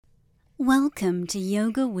Welcome to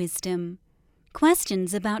Yoga Wisdom.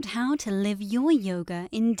 Questions about how to live your yoga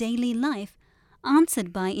in daily life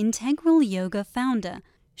answered by Integral Yoga founder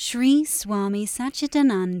Sri Swami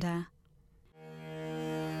Satchidananda.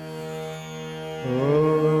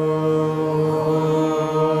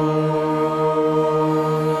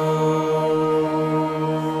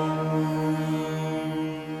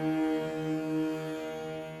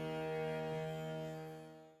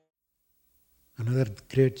 Another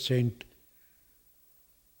great saint,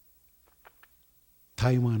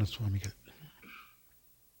 Thaimana Swamigal.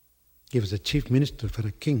 He was the chief minister for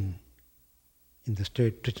a king in the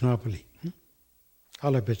state Trichinopoli.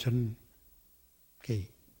 All of a sudden, he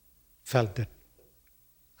felt that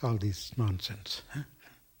all this nonsense.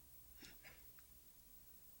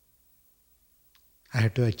 I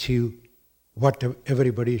had to achieve what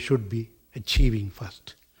everybody should be achieving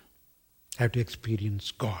first. I have to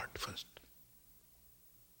experience God first.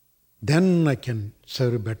 Then I can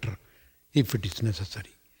serve better if it is necessary.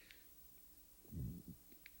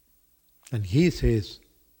 And he says,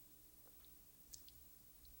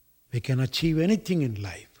 we can achieve anything in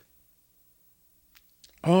life.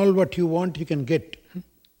 All what you want, you can get.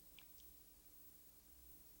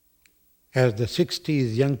 As the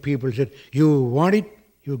 60s young people said, you want it,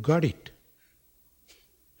 you got it.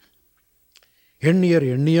 எண்ணியர்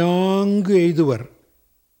எண்ணியாங்கு எய்துவர்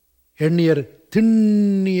எண்ணியர்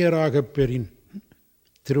திண்ணியராகப் பெறின்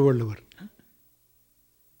Thiruvalluvar.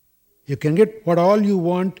 You can get what all you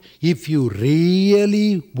want if you really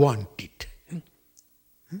want it.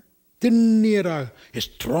 Thinniyaraga, a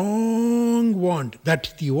strong want,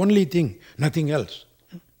 that's the only thing, nothing else.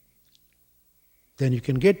 Then you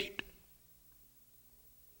can get it.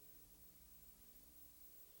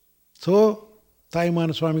 So,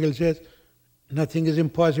 Thaimana Swamigal says, nothing is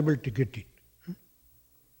impossible to get it.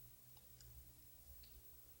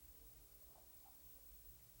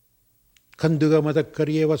 கந்துக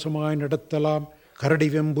மதக்கரிய வசமாய் நடத்தலாம், கரடி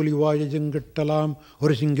வெம்புலி வாயஜங்கட்டலாம்,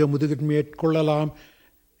 ஒரு சிங்க முதுகின் மேற்கொள்ளலாம்.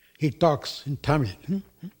 He talks in Tamil.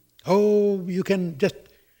 Oh, you can just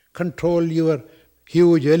control your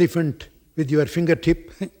huge elephant with your fingertip.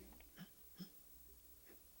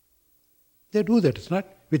 They do that, it's not?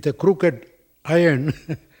 With a crooked iron,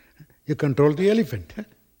 you control the elephant.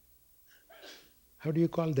 How do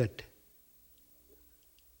you call that?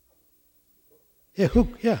 A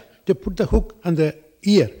hook, yeah. They put the hook on the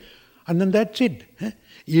ear, and then that's it.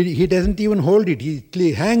 He doesn't even hold it,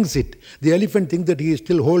 he hangs it. The elephant thinks that he is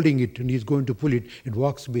still holding it and he is going to pull it. It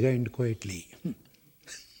walks behind quietly.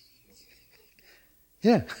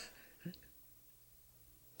 Yeah.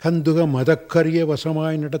 Kanduga madakkarya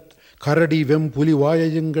vasamai nadat karadi vempuli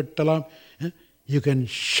vayajangattalam. You can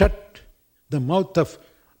shut the mouth of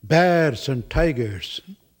bears and tigers.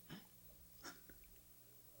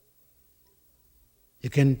 You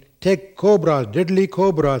can take cobras, deadly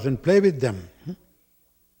cobras, and play with them.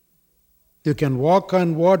 You can walk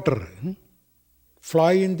on water,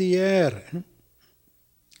 fly in the air.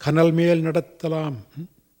 Kanal mel nadattalam.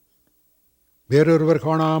 Verurvar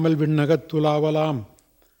kanamal vinnagattulavalam.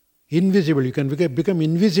 Invisible, you can become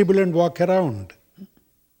invisible and walk around.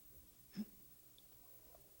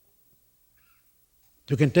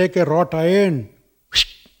 You can take a wrought iron,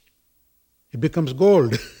 it becomes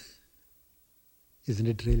gold. Isn't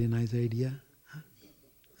it really a nice idea?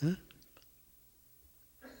 Huh?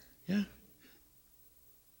 Yeah.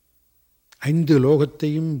 ஐந்து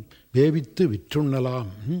லோகத்தையும் வேவித்து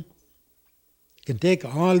விற்றுண்ணலாம். You can take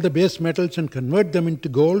all the base metals and convert them into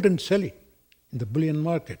gold and sell it in the bullion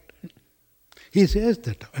market. He says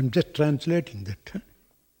that. I'm just translating that.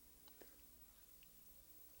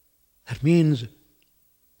 That means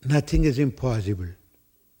nothing is impossible.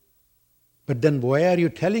 But then why are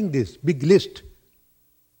you telling this big list?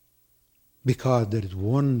 Because there is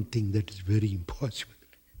one thing that is very impossible.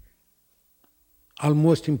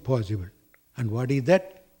 Almost impossible. And what is that?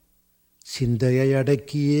 Sindayai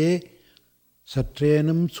adakkiye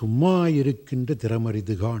sattrenum summa irukkinra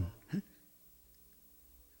thiramaridugaan.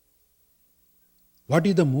 What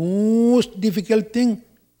is the most difficult thing?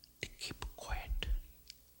 To keep quiet.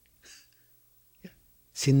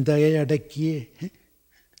 Sindayai adakkiye.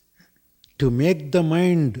 To make the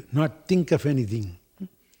mind not think of anything.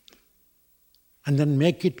 And then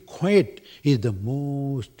make it quiet is the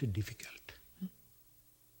most difficult.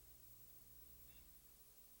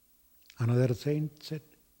 Another saint said,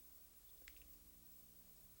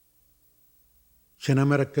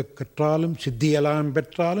 சினமிறக்க கற்றாலும் சித்தியலாம்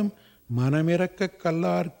பெற்றாலும் மனமிறக்க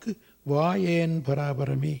கல்லார்க்கு வாயேன்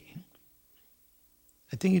பராபரமே.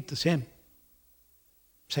 I think it's the same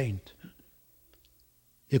saint.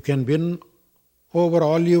 You can win over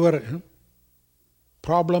all your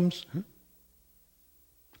problems. You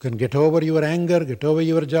can get over your anger, get over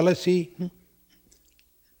your jealousy.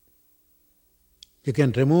 You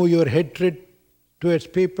can remove your hatred towards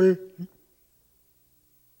people.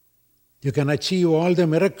 You can achieve all the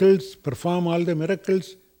miracles, perform all the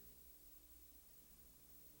miracles.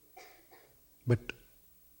 But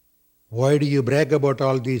why do you brag about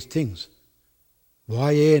all these things?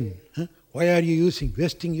 Why? Why are you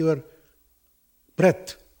wasting your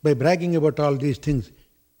breath by bragging about all these things?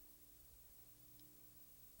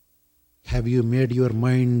 Have you made your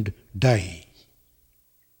mind die?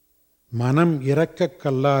 Manam irakka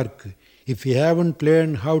kallarku. If you haven't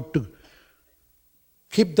learned how to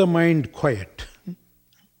keep the mind quiet,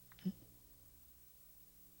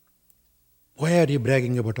 why are you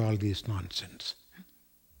bragging about all this nonsense?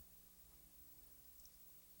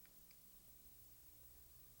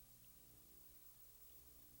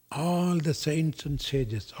 All the saints and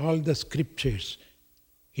sages, all the scriptures,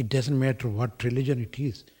 it doesn't matter what religion it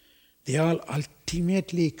is, they all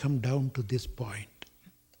ultimately come down to this point.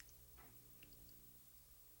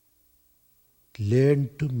 Learn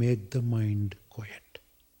to make the mind quiet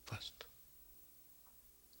first.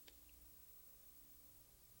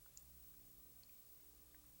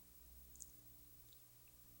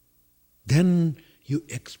 Then you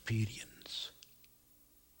experience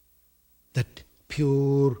that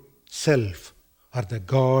pure self or the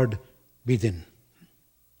God within.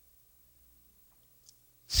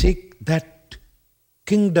 Seek that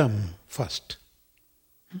kingdom first.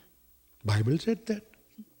 Bible said that.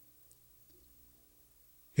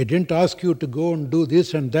 It didn't ask you to go and do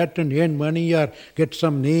this and that and earn money or get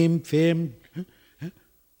some name, fame.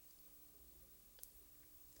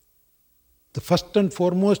 The first and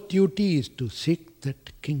foremost duty is to seek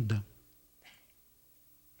that kingdom.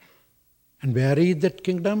 And where is that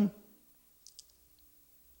kingdom?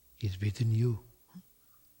 Is within you.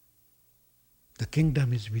 The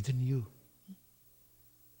kingdom is within you.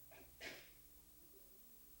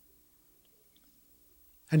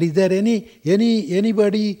 And is there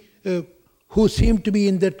anybody who seemed to be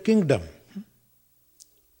in that kingdom?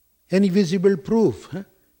 Any visible proof?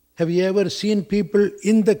 Have you ever seen people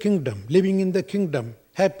in the kingdom, living in the kingdom,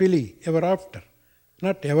 happily ever after?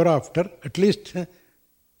 Not ever after, at least.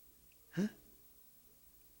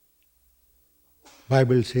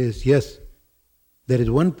 Bible says, yes, there is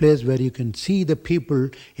one place where you can see the people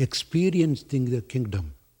experiencing the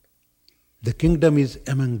kingdom. The kingdom is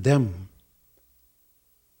among them.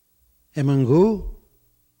 Among who?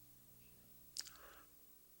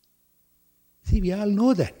 See, we all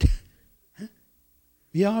know that.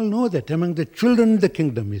 We all know that among the children the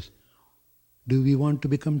kingdom is. Do we want to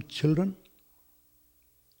become children?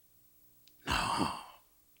 No.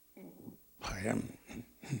 I am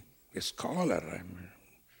a scholar.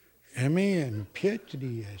 I'm MA and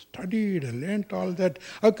PhD. I studied, I learnt all that.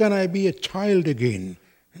 How can I be a child again?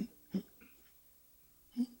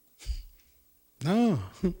 No.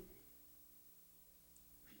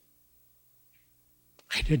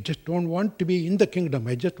 I just don't want to be in the kingdom.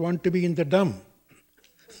 I just want to be in the dumb.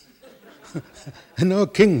 No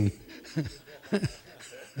king.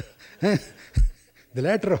 The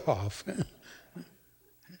latter half.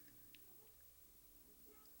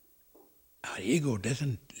 Our ego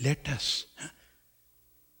doesn't let us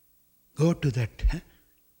go to that,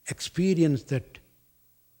 experience that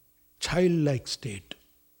childlike state.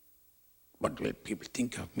 What will people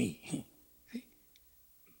think of me?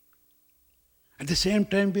 At the same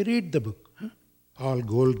time, we read the book, all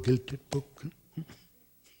gold-gilded book.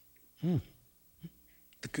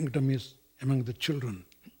 The kingdom is among the children.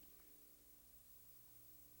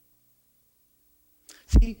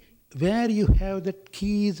 See, where you have the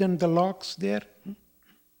keys and the locks there,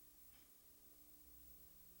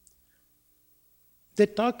 they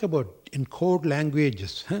talk about in code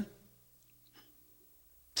languages.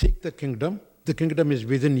 Seek the kingdom is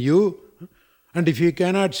within you, and if you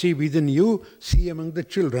cannot see within you, see among the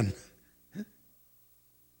children.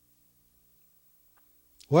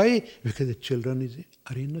 Why? Because the children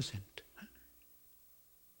are innocent.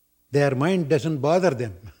 Their mind doesn't bother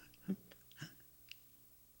them.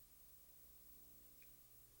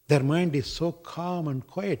 Their mind is so calm and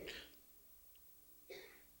quiet.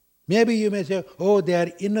 Maybe you may say, oh, they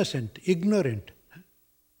are innocent, ignorant.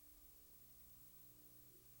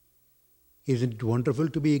 Isn't it wonderful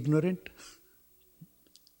to be ignorant?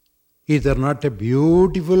 Is there not a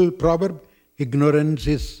beautiful proverb? Ignorance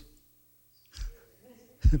is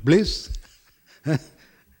bliss.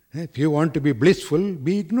 If you want to be blissful,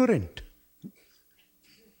 be ignorant.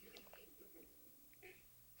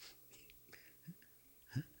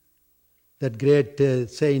 That great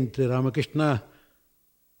saint Ramakrishna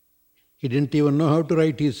He didn't even know how to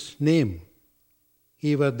write his name.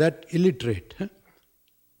 He was that illiterate.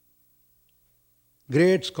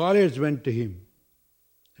 Great scholars went to him.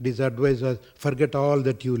 And his advice was, forget all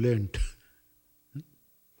that you learned.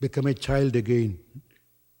 Become a child again.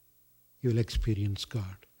 You will experience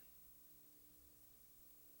God.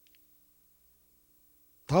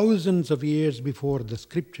 Thousands of years before the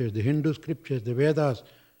scriptures, the Hindu scriptures, the Vedas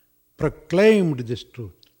proclaimed this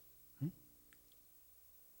truth.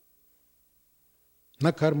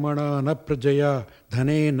 Na karmana, na prajaya,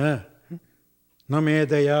 dhanena, na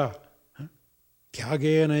medaya,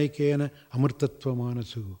 tyagena ikena, amrtatva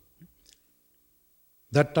manasu.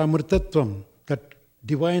 That amrtatvam, that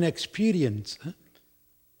divine experience,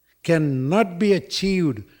 cannot be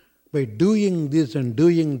achieved by doing this and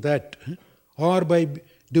doing that, or by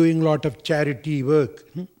doing a lot of charity work,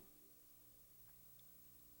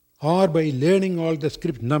 or by learning all the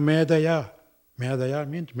scripts. Na medaya.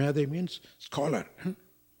 Medaya means scholar.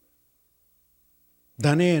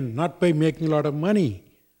 Dhanen, not by making a lot of money.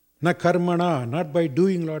 Na karmana, not by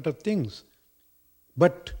doing a lot of things,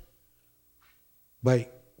 but by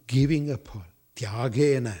giving up all.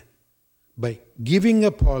 Tyagena, by giving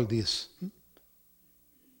up all this.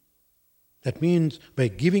 That means, by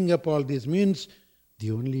giving up all this means, the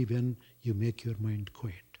only when you make your mind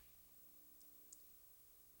quiet.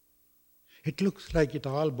 It looks like it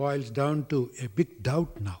all boils down to a big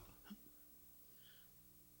doubt now.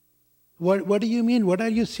 What do you mean? What are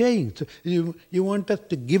you saying? So you want us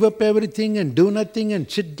to give up everything and do nothing and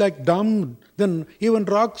sit like dumb? Then even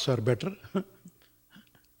rocks are better.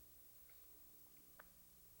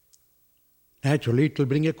 Naturally, it will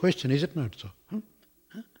bring a question, is it not so?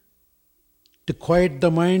 To quiet the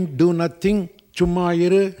mind, do nothing, chumma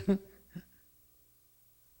iru.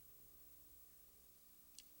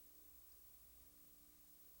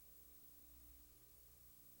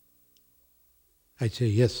 I say,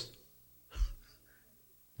 yes.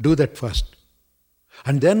 Do that first.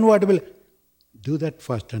 And then what will... Do that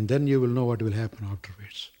first, and then you will know what will happen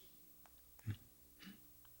afterwards.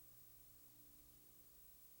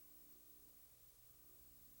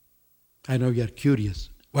 I know you are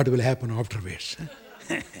curious. What will happen afterwards?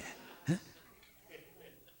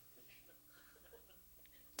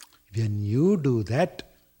 When you do that,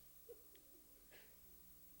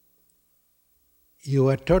 you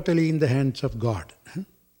are totally in the hands of God.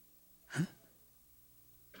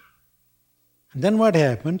 And then what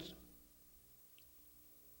happens?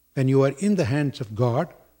 When you are in the hands of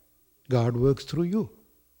God, God works through you.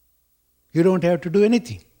 You don't have to do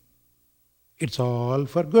anything. It's all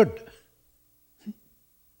for good.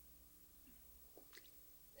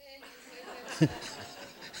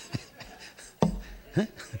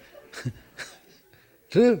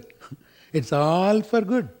 True. It's all for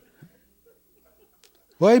good.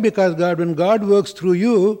 Why? Because when God works through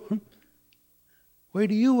you, why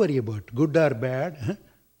do you worry about good or bad?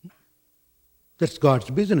 That's God's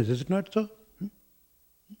business, is it not so?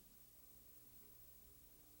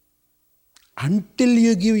 Until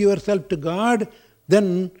you give yourself to God,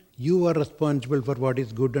 then you are responsible for what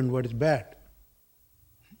is good and what is bad.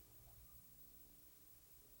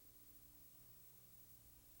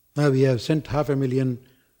 Now we have sent 500,000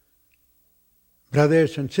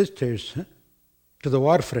 brothers and sisters to the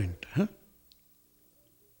war front.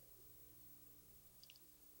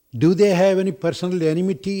 Do they have any personal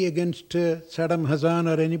enmity against Saddam Hussein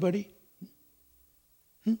or anybody?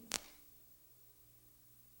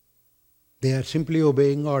 They are simply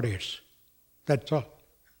obeying orders. That's all.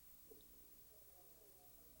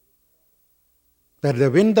 That they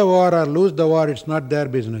win the war or lose the war, it's not their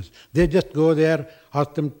business. They just go there,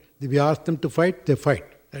 we ask them to fight, they fight.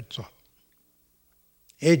 That's all.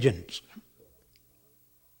 Agents.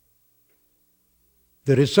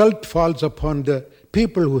 The result falls upon the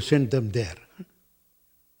people who sent them there.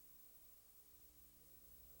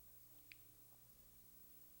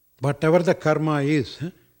 Whatever the karma is,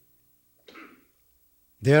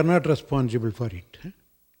 they are not responsible for it.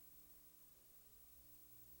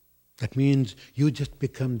 That means you just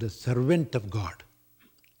become the servant of God.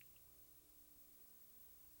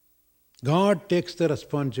 God takes the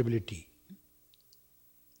responsibility.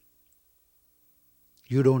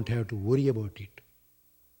 You don't have to worry about it.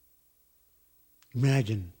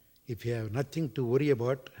 Imagine if you have nothing to worry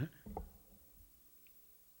about,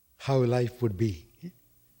 how life would be.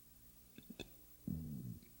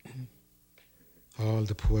 All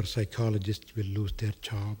the poor psychologists will lose their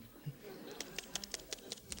job.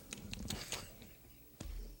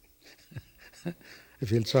 I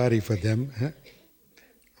feel sorry for them.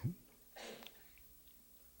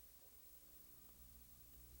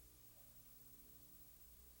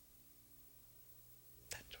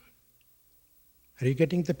 Are you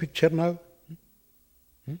getting the picture now?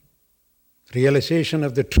 Realization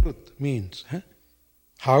of the truth means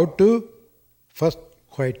how to first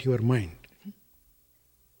quiet your mind.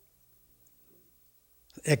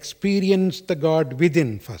 Experience the God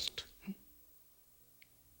within first.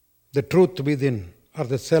 The truth within or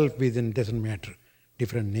the self within doesn't matter.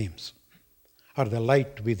 Different names. Or the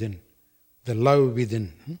light within, the love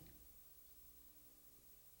within.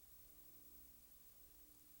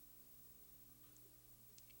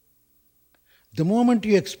 The moment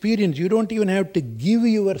you experience, you don't even have to give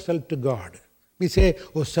yourself to God. We say,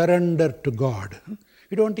 oh, surrender to God.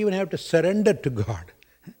 You don't even have to surrender to God.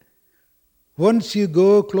 Once you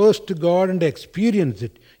go close to God and experience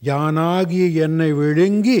it, Yanagi ennai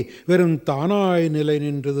vilingi verum thanai nilai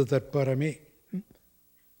nindrathu tatparame.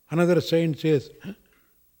 Another saint says,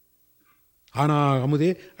 Ana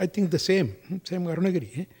Amude, I think the same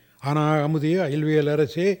Arunagiri. Ana Amude,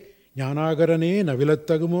 Ilvelarase, Jnanagarane,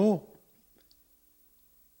 Navilattagumo.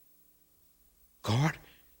 God,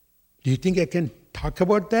 do you think I can talk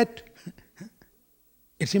about that?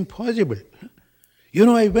 It's impossible.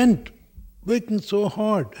 I went working so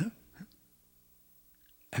hard.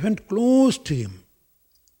 I went close to him.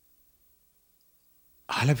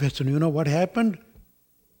 All of a sudden, you know what happened?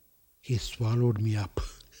 He swallowed me up.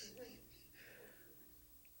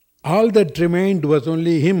 All that remained was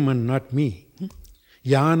only him and not me.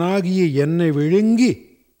 Yanagi ennai vilingi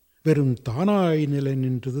verum thanai nilai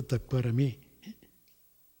nindrathu tatparame.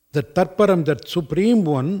 The Tatparam, that Supreme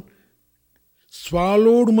One,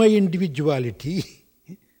 swallowed my individuality.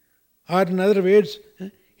 Or in other words,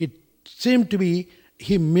 it seemed to be,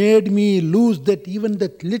 he made me lose even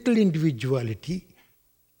that little individuality.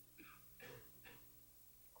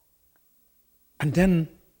 And then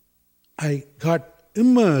I got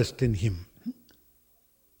immersed in him.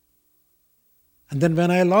 And then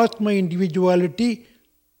when I lost my individuality,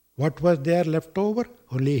 what was there left over?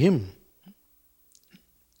 Only him.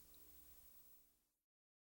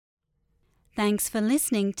 Thanks for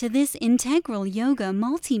listening to this Integral Yoga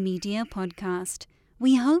Multimedia podcast.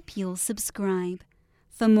 We hope you'll subscribe.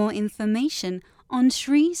 For more information on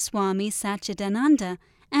Sri Swami Satchidananda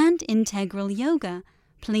and Integral Yoga,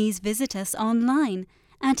 please visit us online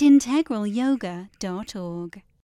at integralyoga.org.